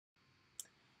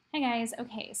Hi guys,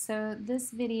 okay, so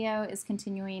this video is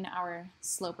continuing our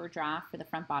sloper draft for the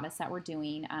front bodice that we're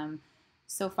doing.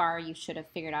 So far you should have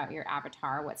figured out your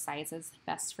avatar, what size is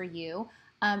best for you.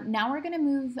 Now we're going to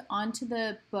move on to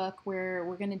the book where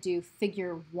we're going to do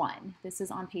figure 1. This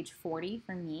is on page 40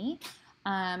 for me.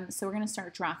 So we're going to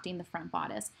start drafting the front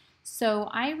bodice. So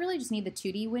I really just need the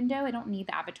 2D window. I don't need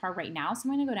the avatar right now, so I'm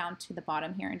going to go down to the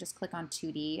bottom here and just click on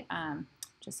 2D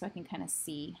just so I can kind of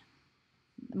see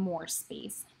more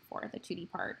space for the 2D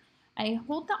part. I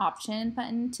hold the option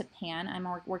button to pan. I'm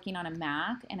working on a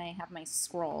Mac and I have my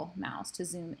scroll mouse to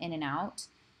zoom in and out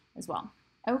as well.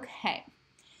 Okay,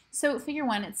 so figure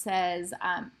 1, it says,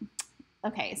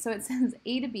 so it says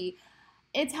A to B.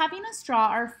 It's having us draw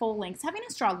our full length. It's having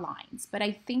us draw lines, but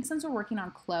I think since we're working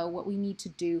on CLO, what we need to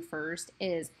do first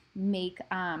is make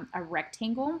a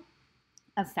rectangle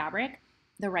of fabric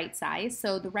the right size.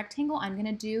 So the rectangle I'm going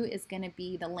to do is going to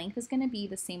be, the length is going to be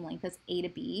the same length as A to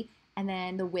B, and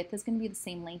then the width is going to be the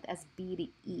same length as B to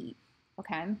E.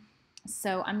 Okay,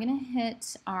 so I'm going to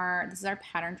hit this is our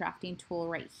pattern drafting tool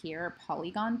right here,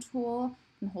 polygon tool,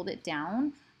 and hold it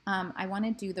down. I want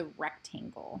to do the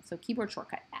rectangle, so keyboard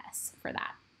shortcut S for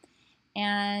that.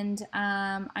 And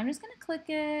I'm just going to click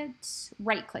it,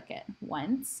 right click it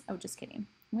once. Oh, just kidding.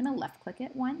 I'm going to left click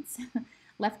it once,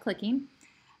 left clicking.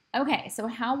 Okay, so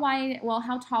how wide, well,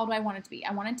 how tall do I want it to be?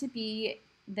 I want it to be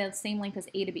the same length as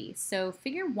A to B. So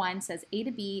figure 1 says A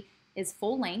to B is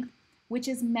full length, which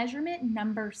is measurement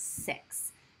number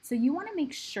 6. So you want to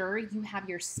make sure you have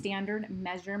your standard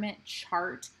measurement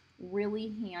chart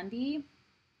really handy.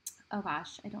 Oh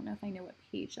gosh, I don't know if I know what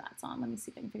page that's on. Let me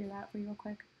see if I can figure that out for you real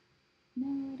quick.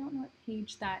 No, I don't know what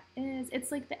page that is.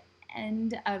 It's like the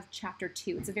end of chapter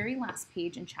 2. It's the very last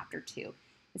page in chapter 2.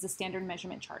 It's a standard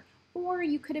measurement chart. Or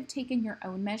you could have taken your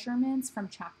own measurements from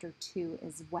chapter 2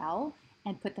 as well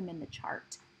and put them in the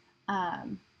chart.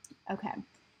 Okay,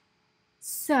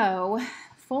 so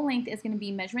full length is going to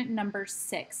be measurement number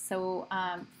 6. So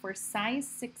for size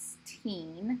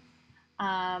 16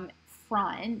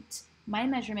 front, my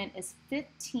measurement is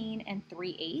 15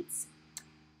 3/8,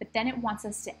 but then it wants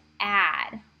us to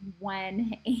add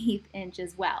 1/8 inch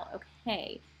as well.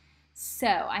 Okay.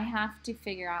 So I have to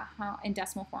figure out how, in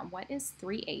decimal form, what is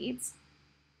 3/8?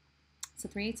 So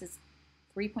 3/8 is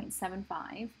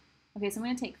 3.75. Okay, so I'm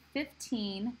going to take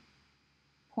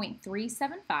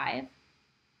 15.375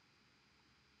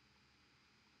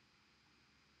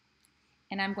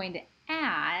 and I'm going to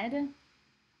add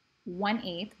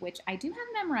 1/8, which I do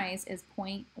have memorized is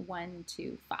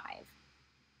 0.125.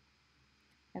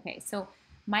 Okay, so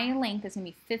my length is going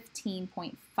to be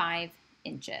 15.5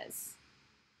 inches.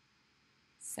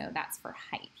 So that's for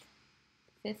height,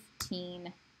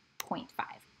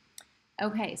 15.5.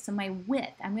 Okay, so my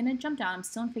width, I'm going to jump down. I'm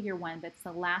still in figure 1, but it's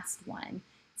the last one.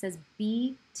 It says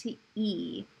B to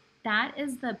E. That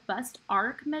is the bust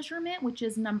arc measurement, which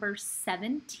is number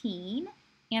 17,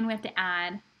 and we have to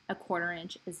add a 1/4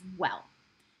 inch as well.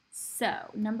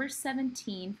 So number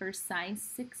 17 for size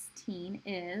 16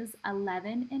 is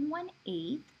 11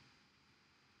 1/8.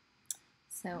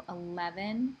 So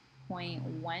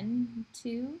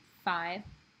 11.125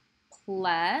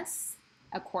 plus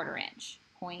a 1/4 inch,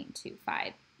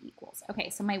 0.25 equals. Okay,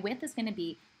 so my width is going to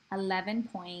be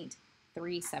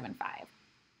 11.375.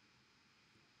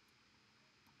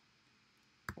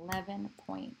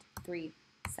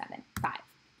 11.375.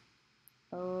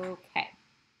 Okay.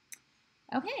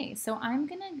 Okay, so I'm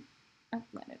going to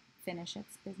let it finish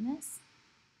its business.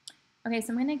 Okay,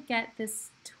 so I'm going to get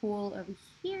this tool over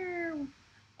here,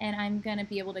 and I'm going to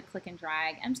be able to click and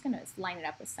drag. I'm just going to line it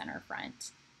up with center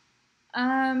front.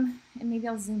 And maybe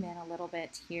I'll zoom in a little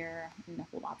bit here and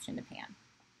hold option to pan.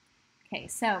 Okay,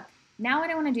 so now what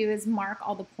I want to do is mark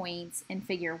all the points in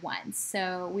figure 1.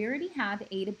 So we already have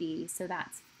A to B, so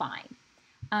that's fine.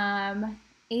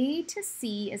 A to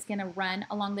C is going to run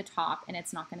along the top, and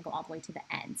it's not going to go all the way to the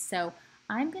end. So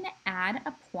I'm going to add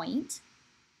a point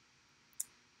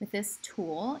with this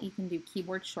tool. You can do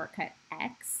keyboard shortcut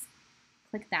X.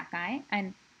 Click that guy.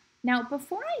 And now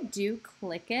before I do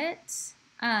click it,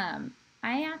 I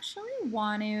actually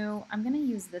want to, I'm going to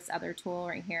use this other tool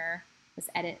right here, this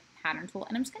edit pattern tool,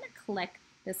 and I'm just going to click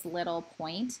this little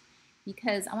point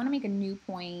because I want to make a new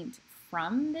point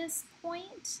from this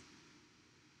point.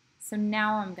 So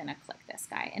now I'm going to click this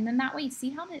guy. And then that way, see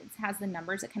how it has the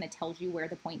numbers? It kind of tells you where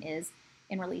the point is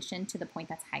in relation to the point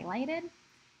that's highlighted.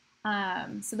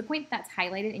 So the point that's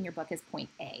highlighted in your book is point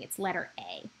A. It's letter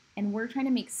A. And we're trying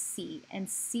to make C. And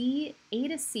C, A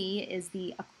to C is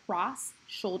the across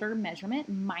shoulder measurement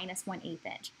minus 1/8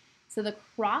 inch. So the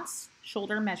cross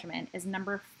shoulder measurement is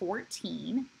number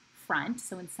 14 front.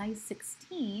 So in size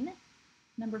 16,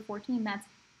 number 14, that's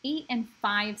 8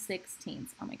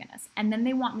 5/16. Oh my goodness. And then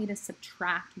they want me to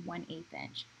subtract 1/8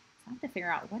 inch. So I have to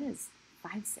figure out what is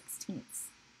 5/16.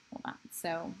 Hold on.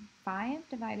 So 5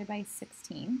 divided by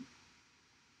 16.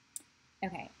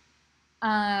 Okay.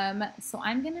 So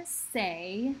I'm going to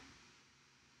say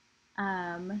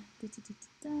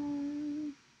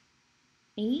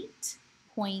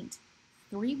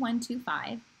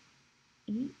 8.3125.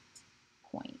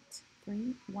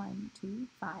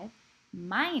 8.3125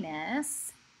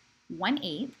 minus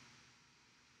 1/8,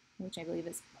 which I believe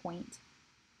is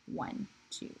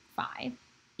 0.125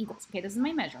 equals, okay, this is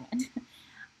my measurement.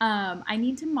 I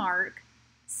need to mark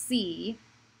C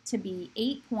to be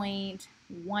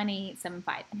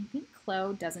 8.1875, and I think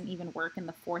CLO doesn't even work in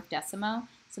the 4th decimal,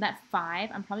 so that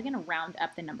 5, I'm probably going to round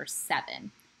up the number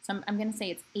 7. So I'm going to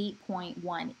say it's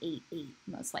 8.188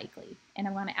 most likely, and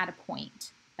I'm going to add a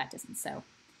point. That doesn't, so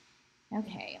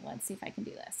okay, let's see if I can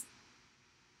do this.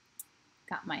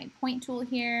 Got my point tool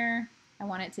here. I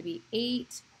want it to be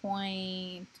 8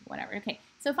 point whatever. Okay,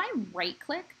 so if I right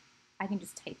click, I can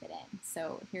just type it in.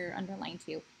 So here under line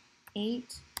 2,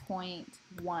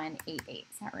 8.188.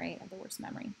 Is that right? I have the worst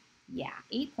memory. Yeah,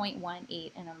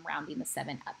 8.18, and I'm rounding the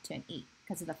 7 up to an 8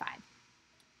 because of the 5.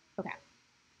 Okay.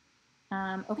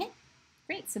 Okay,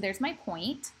 great. So there's my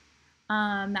point.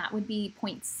 That would be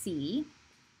point C.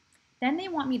 Then they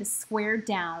want me to square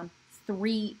down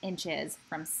 3 inches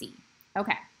from C.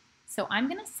 Okay, so I'm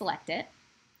going to select it.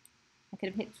 I could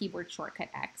have hit keyboard shortcut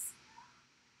X,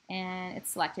 and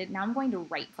it's selected. Now I'm going to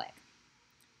right click,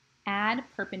 add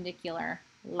perpendicular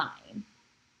line.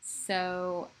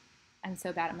 So I'm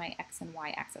so bad at my X and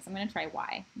Y axis. I'm going to try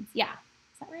Y. Yeah,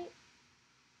 is that right?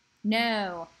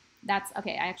 No, that's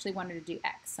okay. I actually wanted to do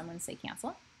X, so I'm going to say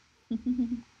cancel. I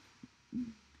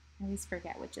always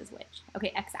forget which is which.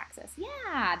 Okay, x-axis.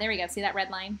 Yeah, there we go. See that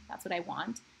red line? That's what I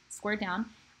want. Square it down.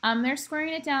 They're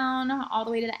squaring it down all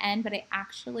the way to the end, but I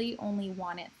actually only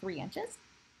want it 3 inches,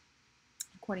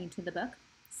 according to the book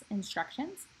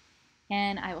instructions.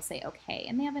 And I will say okay.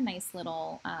 And they have a nice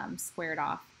little squared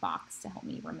off box to help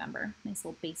me remember. Nice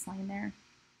little baseline there.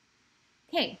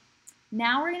 Okay,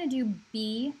 now we're going to do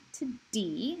B to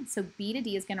D. So B to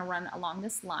D is going to run along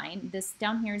this line. This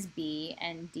down here is B,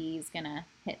 and D is going to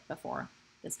hit before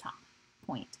this top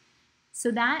point.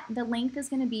 So that the length is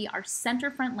going to be our center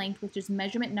front length, which is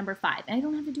measurement number 5. And I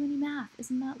don't have to do any math.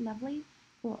 Isn't that lovely?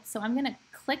 Cool. So I'm going to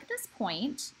click this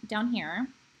point down here,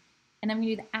 and I'm going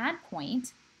to do the add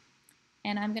point,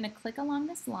 and I'm going to click along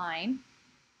this line,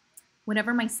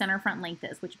 whatever my center front length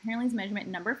is, which apparently is measurement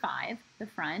number 5, the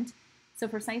front. So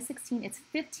for size 16, it's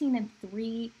 15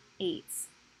 3/8. I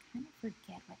kind of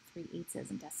forget what 3/8 is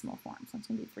in decimal form. So it's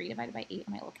going to be 3 divided by 8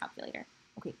 on my little calculator.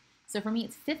 Okay, so for me,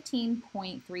 it's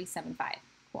 15.375.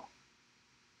 Cool.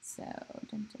 So,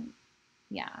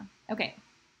 yeah, okay.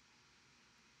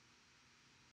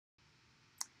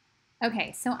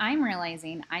 Okay, so I'm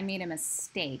realizing I made a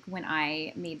mistake when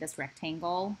I made this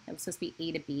rectangle. It was supposed to be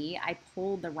A to B. I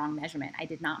pulled the wrong measurement. I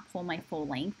did not pull my full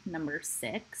length, number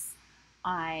 6.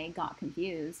 I got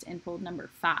confused and pulled number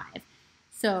 5.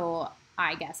 So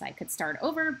I guess I could start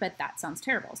over, but that sounds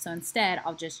terrible. So instead,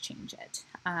 I'll just change it.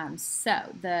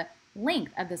 So the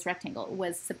length of this rectangle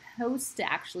was supposed to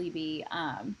actually be,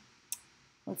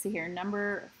 let's see here,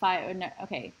 number 5. No,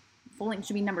 okay, full length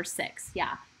should be number 6.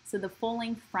 Yeah. So the full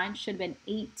length front should have been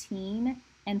 18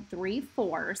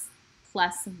 3/4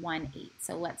 plus 1/8.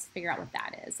 So let's figure out what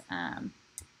that is.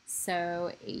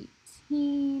 So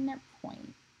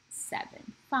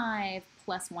 18.75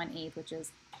 plus 1/8, which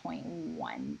is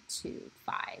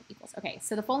 0.125 equals. Okay,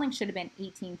 so the full length should have been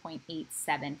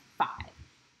 18.875.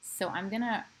 So I'm going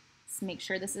to make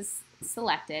sure this is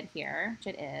selected here, which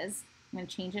it is. I'm going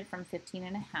to change it from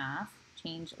 15.5,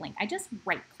 change length. I just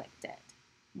right-clicked it,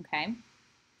 okay?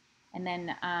 And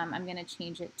then I'm going to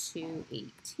change it to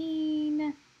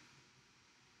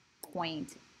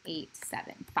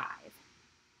 18.875.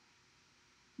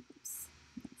 Oops,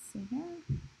 let's see here.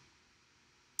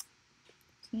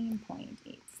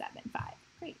 18.875.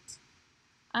 Great.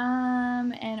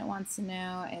 And it wants to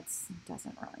know, it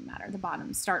doesn't really matter. The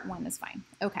bottom start one is fine.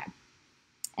 Okay.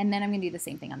 And then I'm going to do the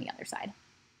same thing on the other side.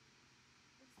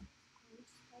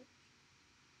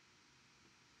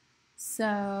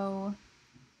 So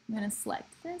I'm going to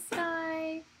select this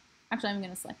guy. Actually, I'm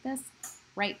going to select this.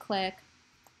 Right click,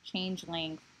 change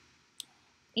length,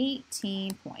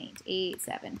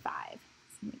 18.875.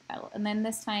 And then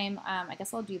this time, I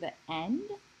guess I'll do the end.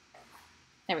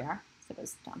 There we are. So it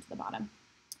goes down to the bottom.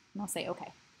 And I'll say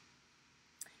OK.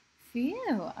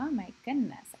 Phew. Oh my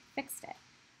goodness. I fixed it.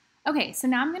 OK, so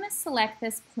now I'm going to select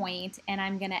this point, and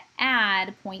I'm going to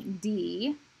add point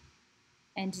D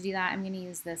And to do that, I'm going to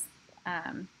use this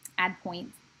add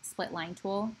point split line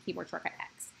tool, keyboard shortcut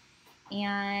X.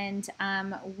 And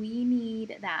we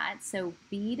need that. So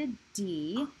B to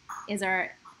D is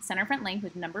our center front length,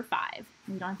 which is number 5.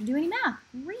 We don't have to do any math.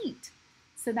 Great.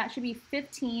 So that should be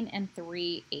 15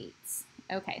 3/8.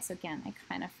 Okay, so again, I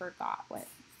kind of forgot what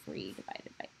 3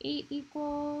 divided by 8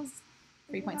 equals.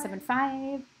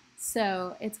 3.75.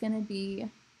 So it's going to be,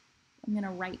 I'm going to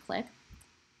right click,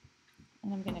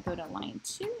 and I'm going to go to line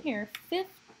 2 here,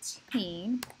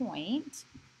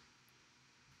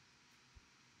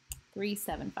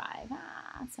 15.375.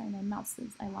 Sorry, my mouse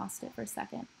is, I lost it for a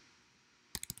second.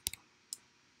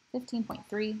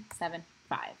 15.375.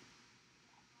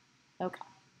 Okay,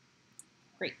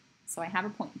 great. So I have a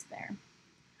point there.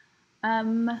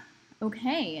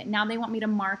 Okay, now they want me to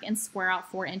mark and square out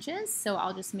 4 inches, so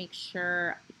I'll just make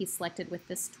sure he's selected with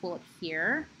this tool up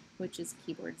here, which is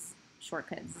keyboard's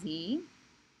shortcut Z.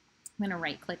 I'm gonna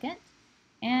right click it,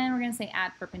 and we're gonna say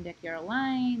add perpendicular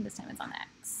line. This time it's on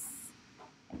X,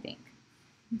 I think.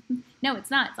 No, it's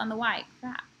not, it's on the Y,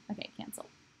 crap. Okay, cancel.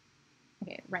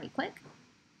 Okay, right click,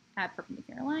 add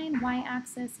perpendicular line, Y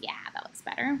axis, yeah, that looks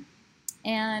better.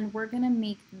 And we're gonna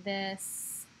make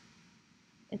this,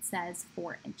 it says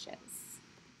 4 inches.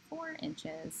 4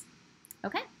 inches.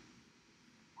 Okay,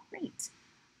 great.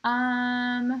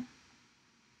 And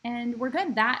we're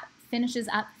good. That finishes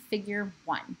up figure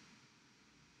 1.